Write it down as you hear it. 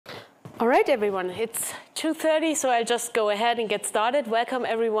All right, everyone, it's 2:30, so I'll just go ahead and get started. Welcome,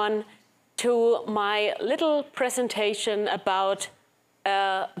 everyone, to my little presentation about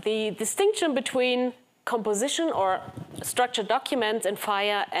the distinction between composition or structured documents in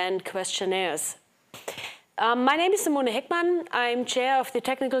FHIR and questionnaires. My name is Simone Heckmann. I'm chair of the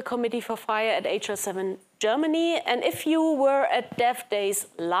technical committee for FHIR at HR7 Germany. And if you were at DevDays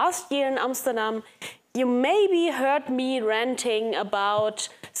last year in Amsterdam, you maybe heard me ranting about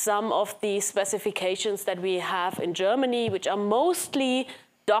some of the specifications that we have in Germany, which are mostly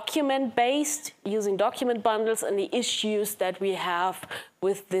document-based, using document bundles, and the issues that we have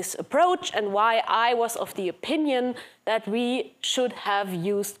with this approach, and why I was of the opinion that we should have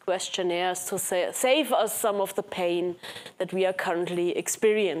used questionnaires to save us some of the pain that we are currently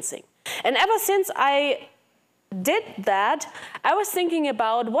experiencing. And ever since I did that, I was thinking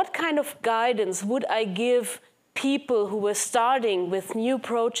about what kind of guidance would I give people who were starting with new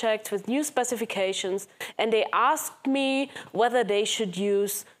projects, with new specifications, and they asked me whether they should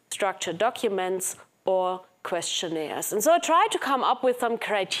use structured documents or questionnaires. And so I tried to come up with some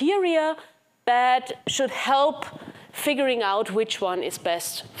criteria that should help figuring out which one is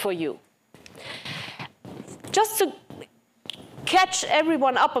best for you. Just to catch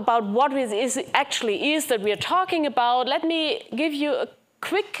everyone up about what it actually is that we are talking about, let me give you a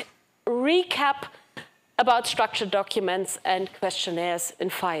quick recap about structured documents and questionnaires in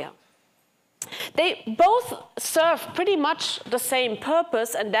FHIR. They both serve pretty much the same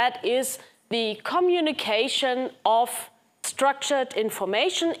purpose, and that is the communication of structured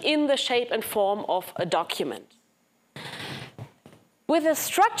information in the shape and form of a document. With a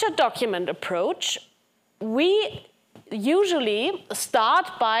structured document approach, we usually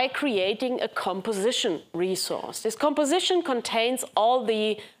start by creating a composition resource. This composition contains all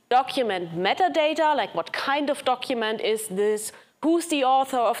the document metadata, like what kind of document is this, who's the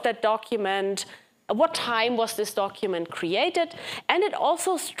author of that document, what time was this document created, and it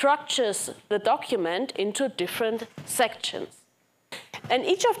also structures the document into different sections. And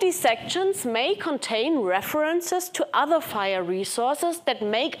each of these sections may contain references to other FHIR resources that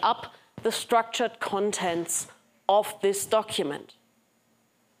make up the structured contents of this document.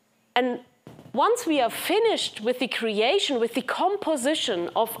 And once we are finished with the creation, with the composition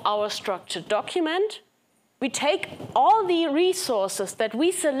of our structured document, we take all the resources that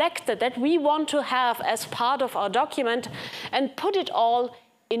we selected, that we want to have as part of our document, and put it all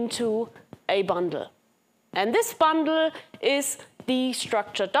into a bundle. And this bundle is the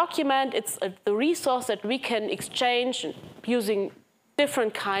structured document. It's the resource that we can exchange using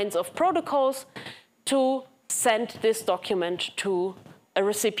different kinds of protocols to send this document to a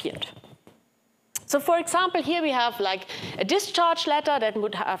recipient. So for example, here we have like a discharge letter that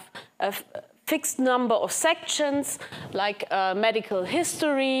would have a fixed number of sections, like medical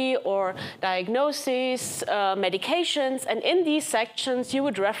history or diagnosis, medications. And in these sections, you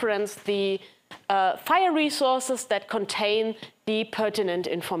would reference the FHIR resources that contain the pertinent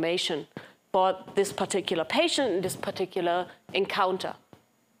information for this particular patient and this particular encounter.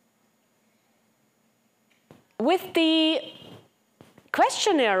 With the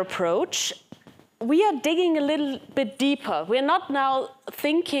questionnaire approach, we are digging a little bit deeper. We're not now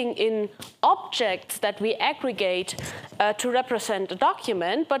thinking in objects that we aggregate to represent a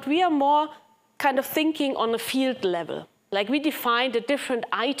document, but we are more kind of thinking on a field level. Like we define the different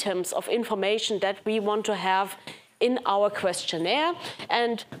items of information that we want to have in our questionnaire.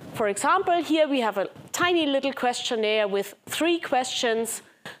 And for example, here we have a tiny little questionnaire with 3 questions.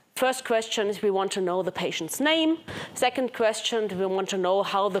 First question is we want to know the patient's name. Second question, we want to know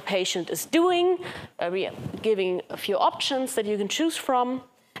how the patient is doing. We are giving a few options that you can choose from.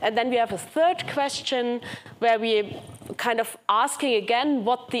 And then we have a third question where we're kind of asking again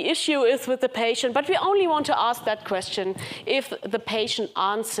what the issue is with the patient, but we only want to ask that question if the patient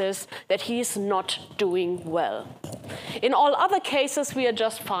answers that he is not doing well. In all other cases, we are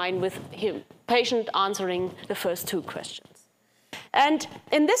just fine with patient answering the first 2 questions. And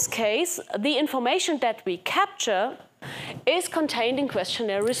in this case, the information that we capture is contained in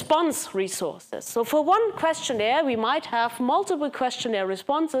questionnaire response resources. So for one questionnaire, we might have multiple questionnaire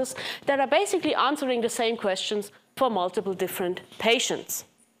responses that are basically answering the same questions for multiple different patients.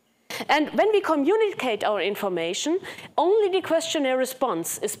 And when we communicate our information, only the questionnaire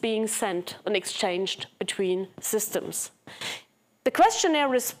response is being sent and exchanged between systems. The questionnaire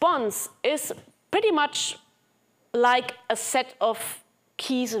response is pretty much like a set of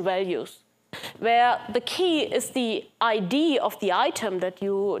keys and values, where the key is the ID of the item that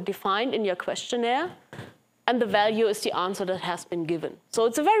you defined in your questionnaire, and the value is the answer that has been given. So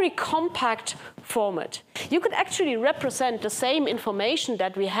it's a very compact format. You could actually represent the same information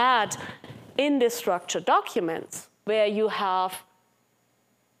that we had in the structured documents, where you have,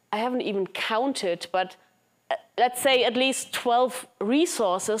 I haven't even counted, but let's say at least 12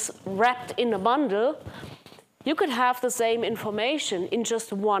 resources wrapped in a bundle. You could have the same information in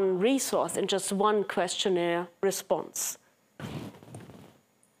just one resource, in just one questionnaire response.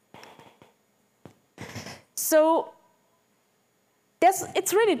 So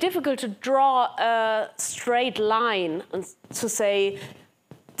it's really difficult to draw a straight line and to say,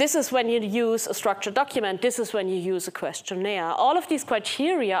 this is when you use a structured document, this is when you use a questionnaire. All of these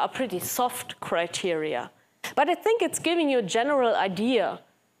criteria are pretty soft criteria. But I think it's giving you a general idea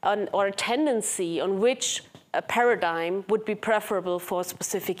or a tendency on which a paradigm would be preferable for a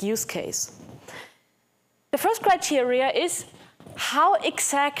specific use case. The first criteria is, how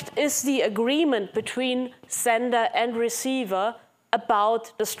exact is the agreement between sender and receiver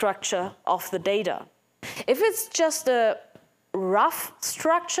about the structure of the data? If it's just a rough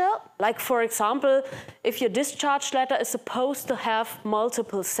structure, like for example, if your discharge letter is supposed to have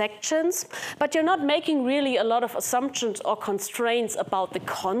multiple sections, but you're not making really a lot of assumptions or constraints about the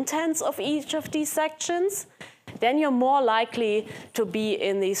contents of each of these sections, then you're more likely to be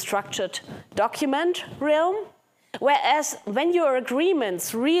in the structured document realm. Whereas when your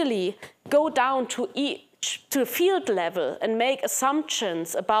agreements really go down to field level and make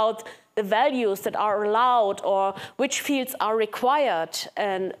assumptions about the values that are allowed or which fields are required,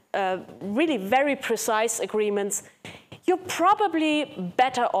 and really very precise agreements, you're probably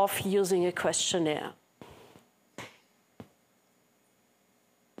better off using a questionnaire.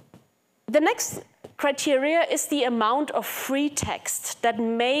 The next criteria is the amount of free text that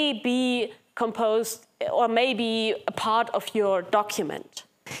may be composed or may be a part of your document.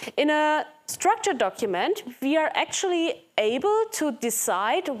 In a structured document, we are actually able to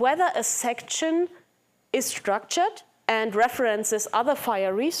decide whether a section is structured and references other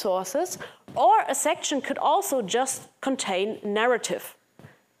FHIR resources, or a section could also just contain narrative.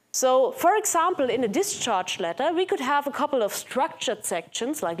 So, for example, in a discharge letter, we could have a couple of structured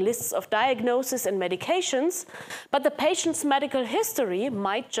sections, like lists of diagnoses and medications, but the patient's medical history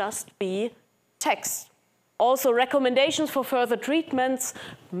might just be text. Also, recommendations for further treatments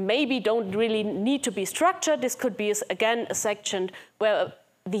maybe don't really need to be structured. This could be, again, a section where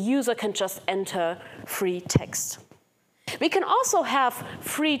the user can just enter free text. We can also have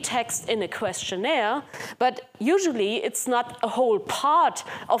free text in a questionnaire, but usually it's not a whole part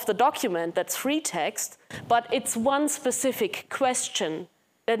of the document that's free text, but it's one specific question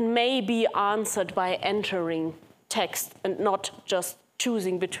that may be answered by entering text and not just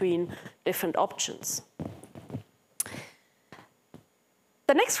choosing between different options.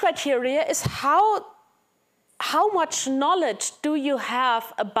 The next criteria is how much knowledge do you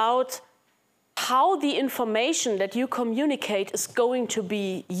have about how the information that you communicate is going to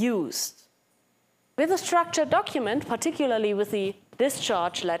be used. With a structured document, particularly with the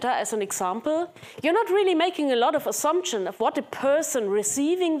discharge letter as an example, you're not really making a lot of assumption of what the person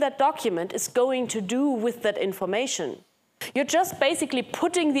receiving that document is going to do with that information. You're just basically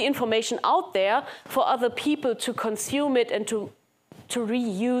putting the information out there for other people to consume it and to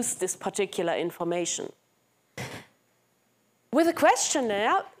reuse this particular information. With a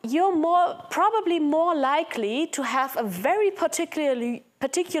questionnaire, you're probably more likely to have a very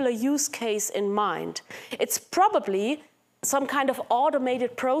particular use case in mind. It's probably some kind of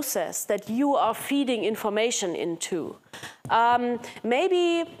automated process that you are feeding information into.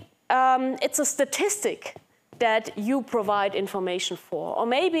 Maybe it's a statistic that you provide information for, or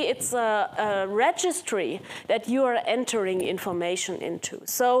maybe it's a registry that you are entering information into.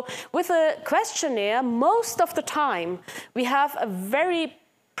 So with a questionnaire, most of the time, we have a very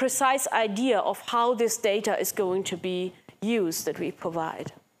precise idea of how this data is going to be used that we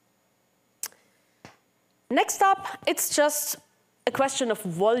provide. Next up, it's just a question of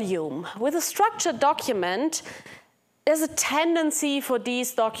volume. With a structured document, there's a tendency for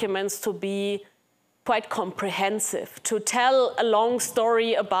these documents to be quite comprehensive, to tell a long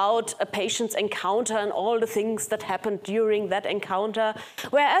story about a patient's encounter and all the things that happened during that encounter,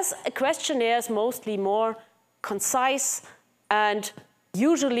 whereas a questionnaire is mostly more concise and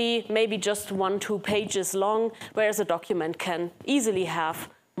usually maybe just 1-2 pages long, whereas a document can easily have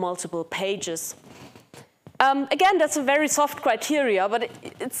multiple pages. Again, that's a very soft criteria, but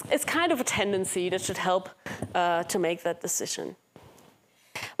it's kind of a tendency that should help to make that decision.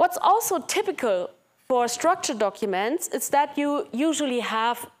 What's also typical for structured documents is that you usually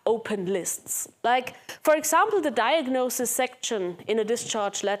have open lists. Like, for example, the diagnosis section in a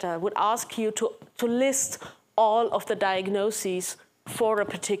discharge letter would ask you to list all of the diagnoses for a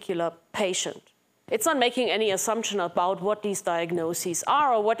particular patient. It's not making any assumption about what these diagnoses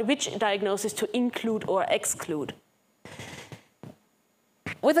are or which diagnosis to include or exclude.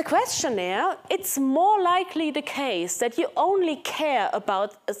 With a questionnaire, it's more likely the case that you only care about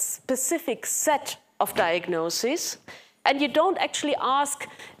a specific set of diagnoses, and you don't actually ask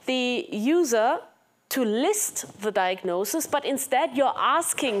the user to list the diagnosis, but instead you're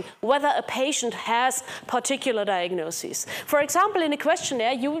asking whether a patient has particular diagnoses. For example, in a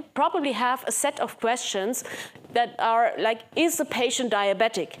questionnaire, you would probably have a set of questions that are like, is the patient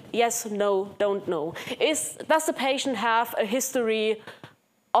diabetic? Yes, no, don't know. Does the patient have a history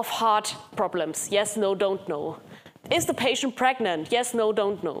of heart problems? Yes, no, don't know. Is the patient pregnant? Yes, no,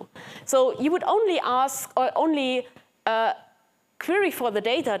 don't know. So you would only ask or only query for the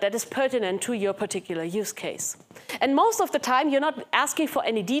data that is pertinent to your particular use case. And most of the time, you're not asking for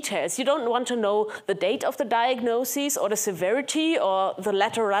any details. You don't want to know the date of the diagnosis or the severity or the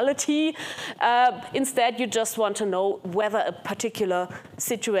laterality. Instead, you just want to know whether a particular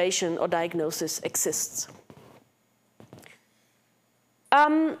situation or diagnosis exists.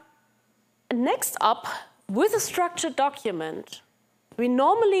 Next up, with a structured document, we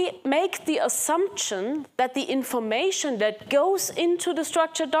normally make the assumption that the information that goes into the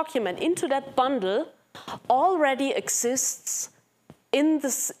structured document, into that bundle, already exists in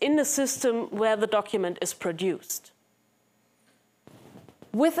the system where the document is produced.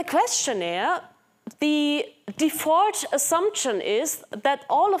 With a questionnaire, the default assumption is that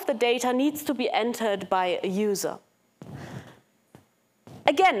all of the data needs to be entered by a user.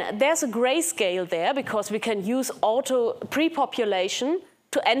 Again, there's a grayscale there because we can use auto pre-population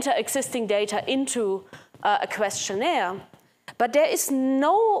to enter existing data into a questionnaire. But there is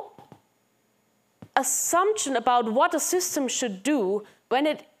no assumption about what a system should do when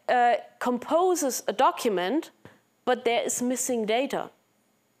it composes a document, but there is missing data.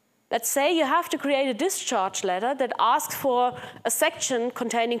 Let's say you have to create a discharge letter that asks for a section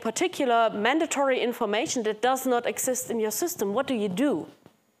containing particular mandatory information that does not exist in your system. What do you do?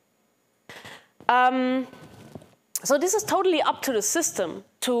 So this is totally up to the system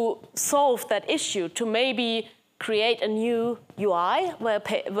to solve that issue, to maybe create a new UI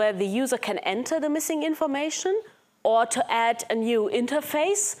where the user can enter the missing information, or to add a new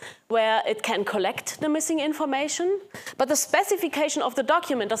interface where it can collect the missing information. But the specification of the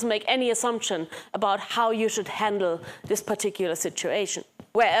document doesn't make any assumption about how you should handle this particular situation.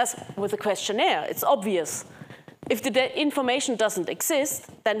 Whereas with a questionnaire, it's obvious. If the information doesn't exist,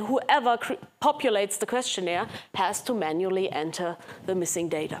 then whoever populates the questionnaire has to manually enter the missing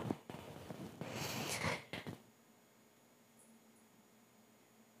data.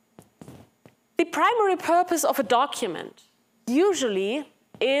 The primary purpose of a document usually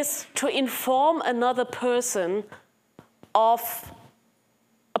is to inform another person of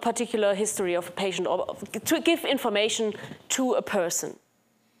a particular history of a patient, or to give information to a person.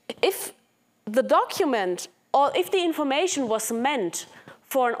 If the document, or if the information was meant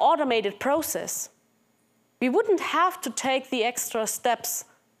for an automated process, we wouldn't have to take the extra steps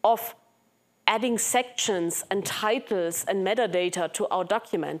of adding sections and titles and metadata to our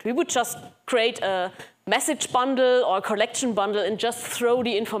document. We would just create a message bundle or a collection bundle and just throw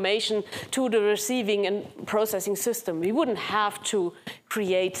the information to the receiving and processing system. We wouldn't have to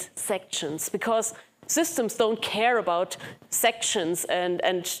create sections because systems don't care about sections and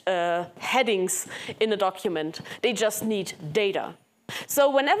headings in a document. They just need data. So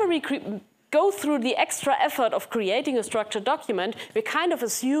whenever we go through the extra effort of creating a structured document, we're kind of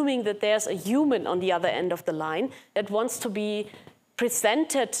assuming that there's a human on the other end of the line that wants to be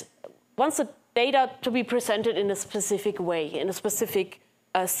presented, wants the data to be presented in a specific way, in a specific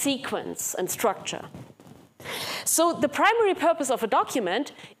sequence and structure. So the primary purpose of a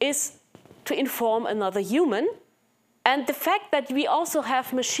document is to inform another human. And the fact that we also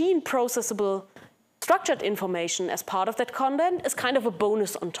have machine processable structured information as part of that content is kind of a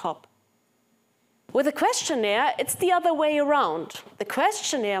bonus on top. With a questionnaire, it's the other way around. The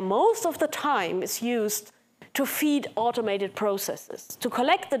questionnaire, most of the time, is used to feed automated processes, to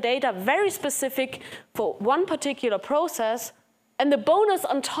collect the data very specific for one particular process. And the bonus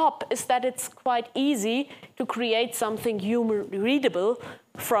on top is that it's quite easy to create something human readable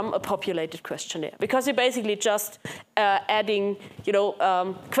from a populated questionnaire, because you're basically just adding,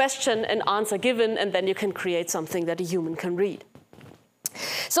 question and answer given, and then you can create something that a human can read.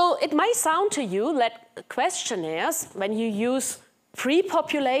 So it might sound to you that questionnaires, when you use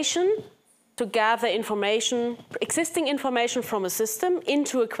pre-population to gather information, existing information from a system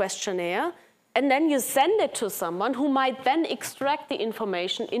into a questionnaire, and then you send it to someone who might then extract the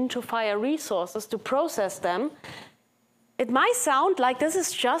information into FHIR resources to process them, it might sound like this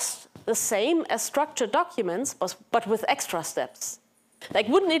is just the same as structured documents, but with extra steps. Like,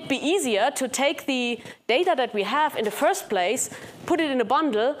 wouldn't it be easier to take the data that we have in the first place, put it in a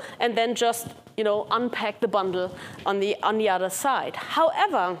bundle, and then just, unpack the bundle on the other side?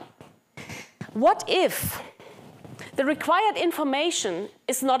 However, what if the required information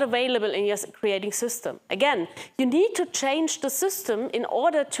is not available in your creating system? Again, you need to change the system in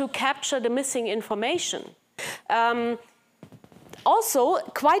order to capture the missing information. Also,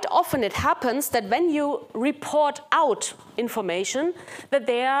 quite often it happens that when you report out information, that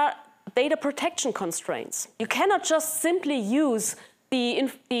there are data protection constraints. You cannot just simply use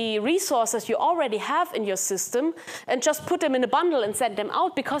the resources you already have in your system and just put them in a bundle and send them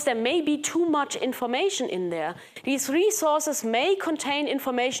out, because there may be too much information in there. These resources may contain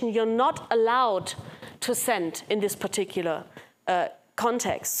information you're not allowed to send in this particular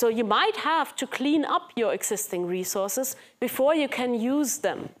context. So you might have to clean up your existing resources before you can use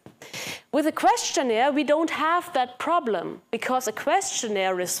them. With a questionnaire, we don't have that problem, because a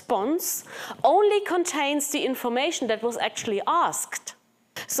questionnaire response only contains the information that was actually asked.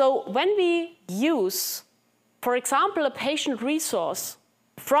 So when we use, for example, a patient resource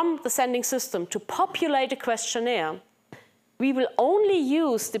from the sending system to populate a questionnaire, we will only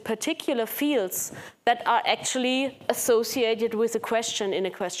use the particular fields that are actually associated with a question in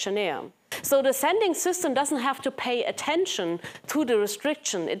a questionnaire. So the sending system doesn't have to pay attention to the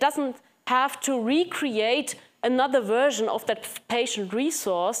restriction. It doesn't have to recreate another version of that patient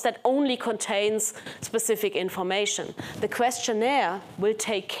resource that only contains specific information. The questionnaire will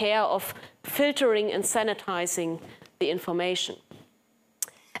take care of filtering and sanitizing the information.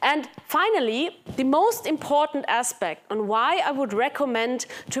 And finally, the most important aspect on why I would recommend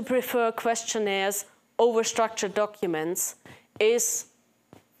to prefer questionnaires over structured documents is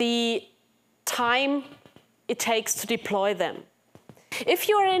the time it takes to deploy them. If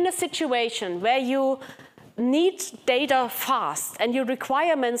you are in a situation where you need data fast and your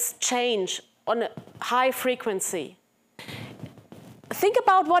requirements change on a high frequency, think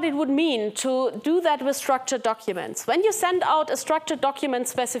about what it would mean to do that with structured documents. When you send out a structured document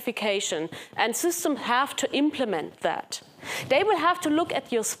specification and systems have to implement that, they will have to look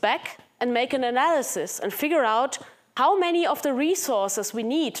at your spec and make an analysis and figure out how many of the resources we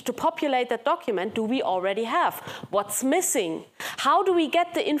need to populate that document do we already have? What's missing? How do we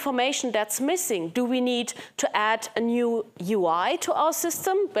get the information that's missing? Do we need to add a new UI to our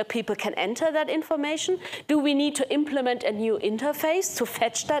system where people can enter that information? Do we need to implement a new interface to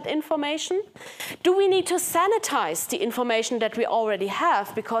fetch that information? Do we need to sanitize the information that we already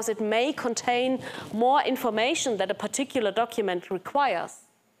have because it may contain more information that a particular document requires?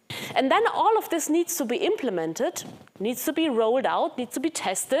 And then all of this needs to be implemented, needs to be rolled out, needs to be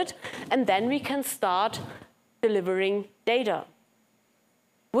tested, and then we can start delivering data.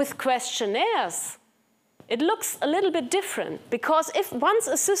 With questionnaires, it looks a little bit different, because if once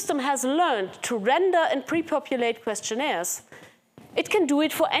a system has learned to render and pre-populate questionnaires, it can do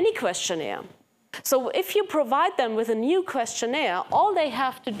it for any questionnaire. So if you provide them with a new questionnaire, all they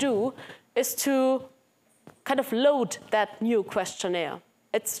have to do is to kind of load that new questionnaire.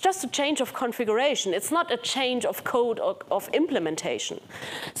 It's just a change of configuration. It's not a change of code or of implementation.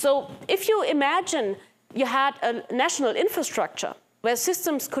 So if you imagine you had a national infrastructure where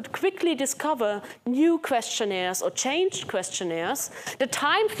systems could quickly discover new questionnaires or changed questionnaires, the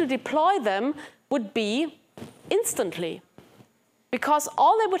time to deploy them would be instantly. Because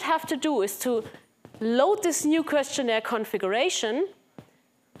all they would have to do is to load this new questionnaire configuration,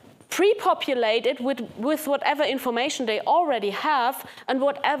 pre-populate it with whatever information they already have, and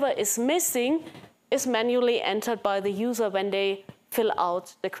whatever is missing is manually entered by the user when they fill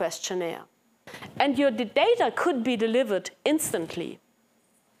out the questionnaire. And your data could be delivered instantly.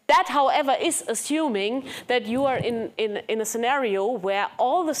 That, however, is assuming that you are in a scenario where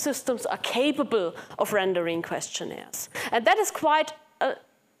all the systems are capable of rendering questionnaires. And that is quite a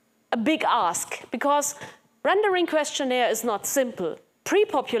big ask, because rendering questionnaire is not simple.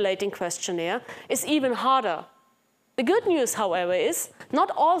 Pre-populating questionnaire is even harder. The good news, however, is not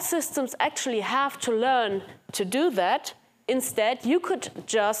all systems actually have to learn to do that. Instead, you could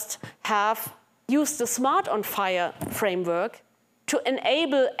just use the Smart on FHIR framework to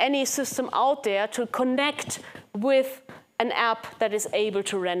enable any system out there to connect with an app that is able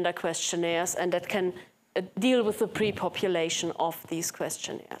to render questionnaires and that can deal with the pre-population of these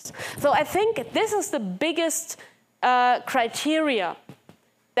questionnaires. So I think this is the biggest criteria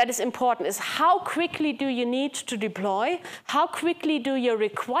that is important is how quickly do you need to deploy, how quickly do your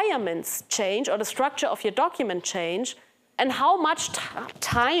requirements change or the structure of your document change, and how much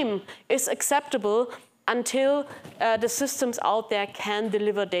time is acceptable until the systems out there can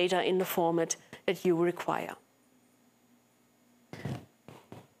deliver data in the format that you require.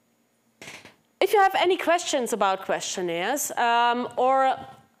 If you have any questions about questionnaires or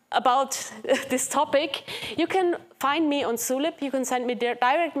about this topic, you can find me on Zulip. You can send me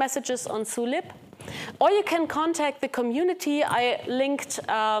direct messages on Zulip. Or you can contact the community. I linked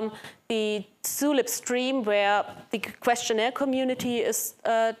the Zulip stream where the questionnaire community is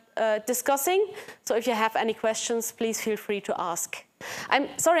discussing. So if you have any questions, please feel free to ask. I'm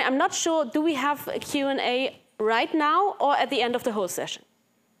sorry, I'm not sure, do we have a Q&A right now or at the end of the whole session?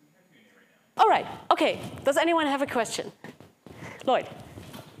 All right, okay. Does anyone have a question? Lloyd.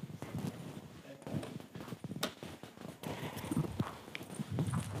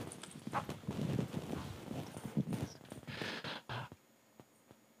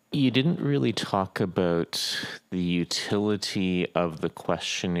 You didn't really talk about the utility of the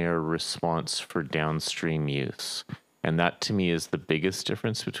questionnaire response for downstream use. And that, to me, is the biggest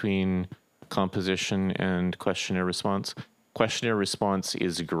difference between composition and questionnaire response. Questionnaire response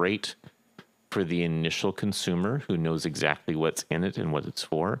is great for the initial consumer who knows exactly what's in it and what it's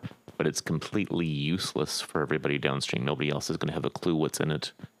for, but it's completely useless for everybody downstream. Nobody else is going to have a clue what's in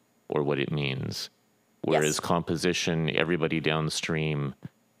it or what it means. Whereas composition, everybody downstream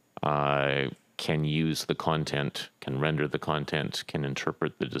can use the content, can render the content, can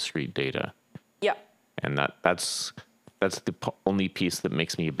interpret the discrete data. Yeah. And that's the only piece that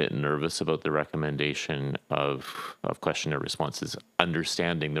makes me a bit nervous about the recommendation of questionnaire responses,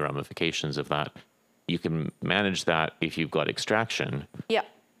 understanding the ramifications of that. You can manage that if you've got extraction. Yeah.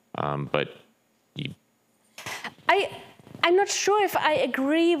 But I'm not sure if I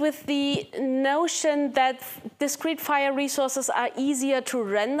agree with the notion that discrete FHIR resources are easier to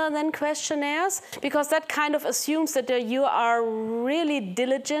render than questionnaires, because that kind of assumes that you are really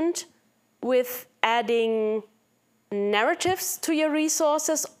diligent with adding narratives to your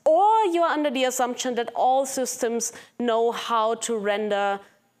resources, or you're under the assumption that all systems know how to render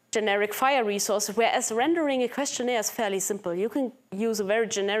generic FHIR resources, whereas rendering a questionnaire is fairly simple. You can use a very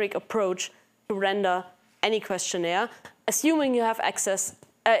generic approach to render any questionnaire, assuming you have access,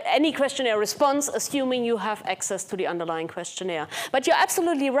 any questionnaire response, assuming you have access to the underlying questionnaire. But you're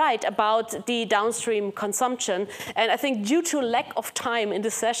absolutely right about the downstream consumption, and I think due to lack of time in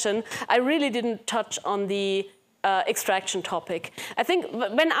this session, I really didn't touch on the extraction topic. I think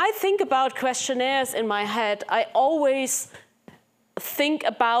when I think about questionnaires in my head, I always think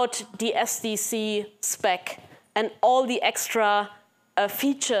about the SDC spec and all the extra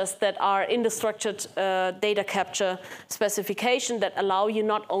features that are in the structured data capture specification that allow you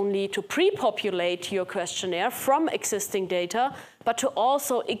not only to pre-populate your questionnaire from existing data, but to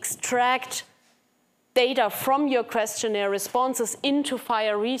also extract data from your questionnaire responses into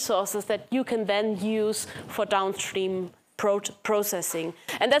FHIR resources that you can then use for downstream processing.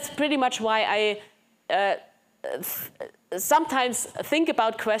 And that's pretty much why I sometimes think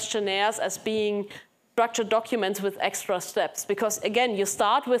about questionnaires as being structured documents with extra steps, because again, you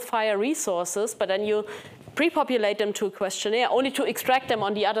start with FHIR resources, but then you pre-populate them to a questionnaire only to extract them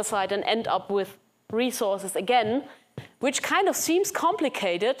on the other side and end up with resources again, which kind of seems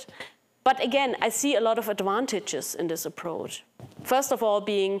complicated. But again, I see a lot of advantages in this approach. First of all,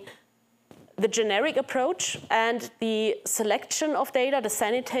 being the generic approach and the selection of data, the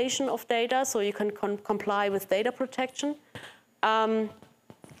sanitation of data, so you can comply with data protection, and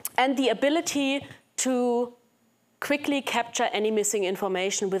the ability to quickly capture any missing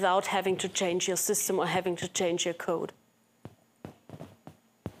information without having to change your system or having to change your code.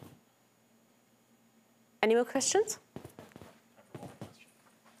 Any more questions?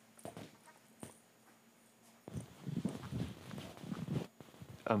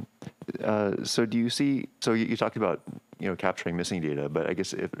 So do you see, so you talked about, capturing missing data, but I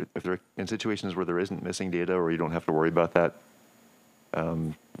guess if they're in situations where there isn't missing data or you don't have to worry about that,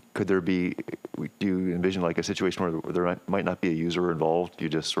 could there be, do you envision like a situation where there might not be a user involved? You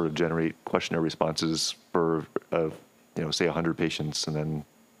just sort of generate questionnaire responses for, say 100 patients and then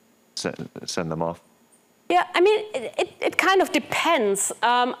send them off? Yeah, I mean, it kind of depends.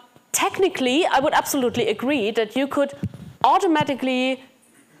 Technically, I would absolutely agree that you could automatically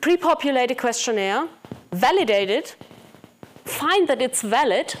pre-populate a questionnaire, validate it, find that it's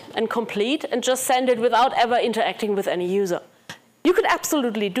valid and complete, and just send it without ever interacting with any user. You could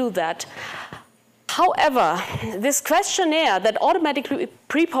absolutely do that. However, this questionnaire that automatically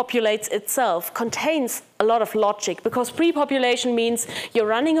pre-populates itself contains a lot of logic, because pre-population means you're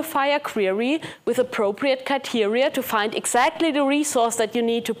running a FHIR query with appropriate criteria to find exactly the resource that you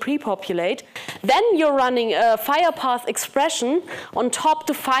need to pre-populate. Then you're running a FHIR path expression on top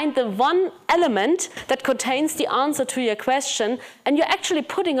to find the one element that contains the answer to your question, and you're actually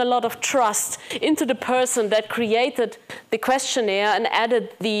putting a lot of trust into the person that created the questionnaire and added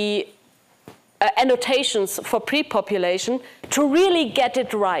the annotations for pre-population to really get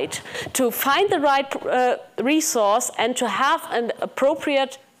it right, to find the right resource and to have an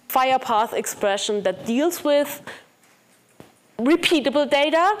appropriate FHIR path expression that deals with repeatable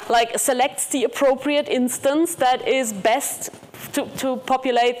data, like selects the appropriate instance that is best to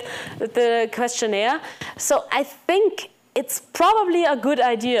populate the questionnaire. So I think it's probably a good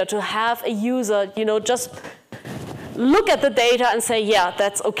idea to have a user, just look at the data and say, yeah,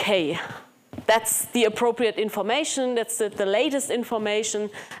 that's okay. That's the appropriate information, that's the latest information,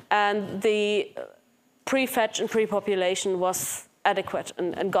 and the prefetch and pre-population was adequate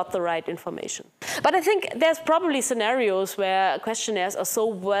and got the right information. But I think there's probably scenarios where questionnaires are so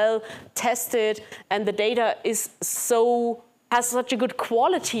well tested and the data has such a good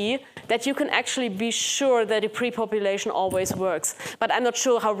quality that you can actually be sure that the pre-population always works. But I'm not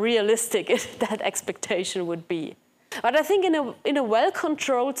sure how realistic that expectation would be. But I think in a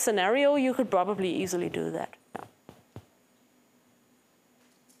well-controlled scenario, you could probably easily do that. Yeah.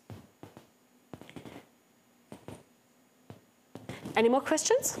 Any more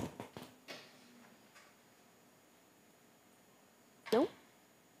questions? No?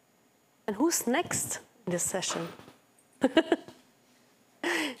 And who's next in this session?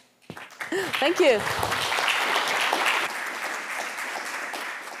 Thank you.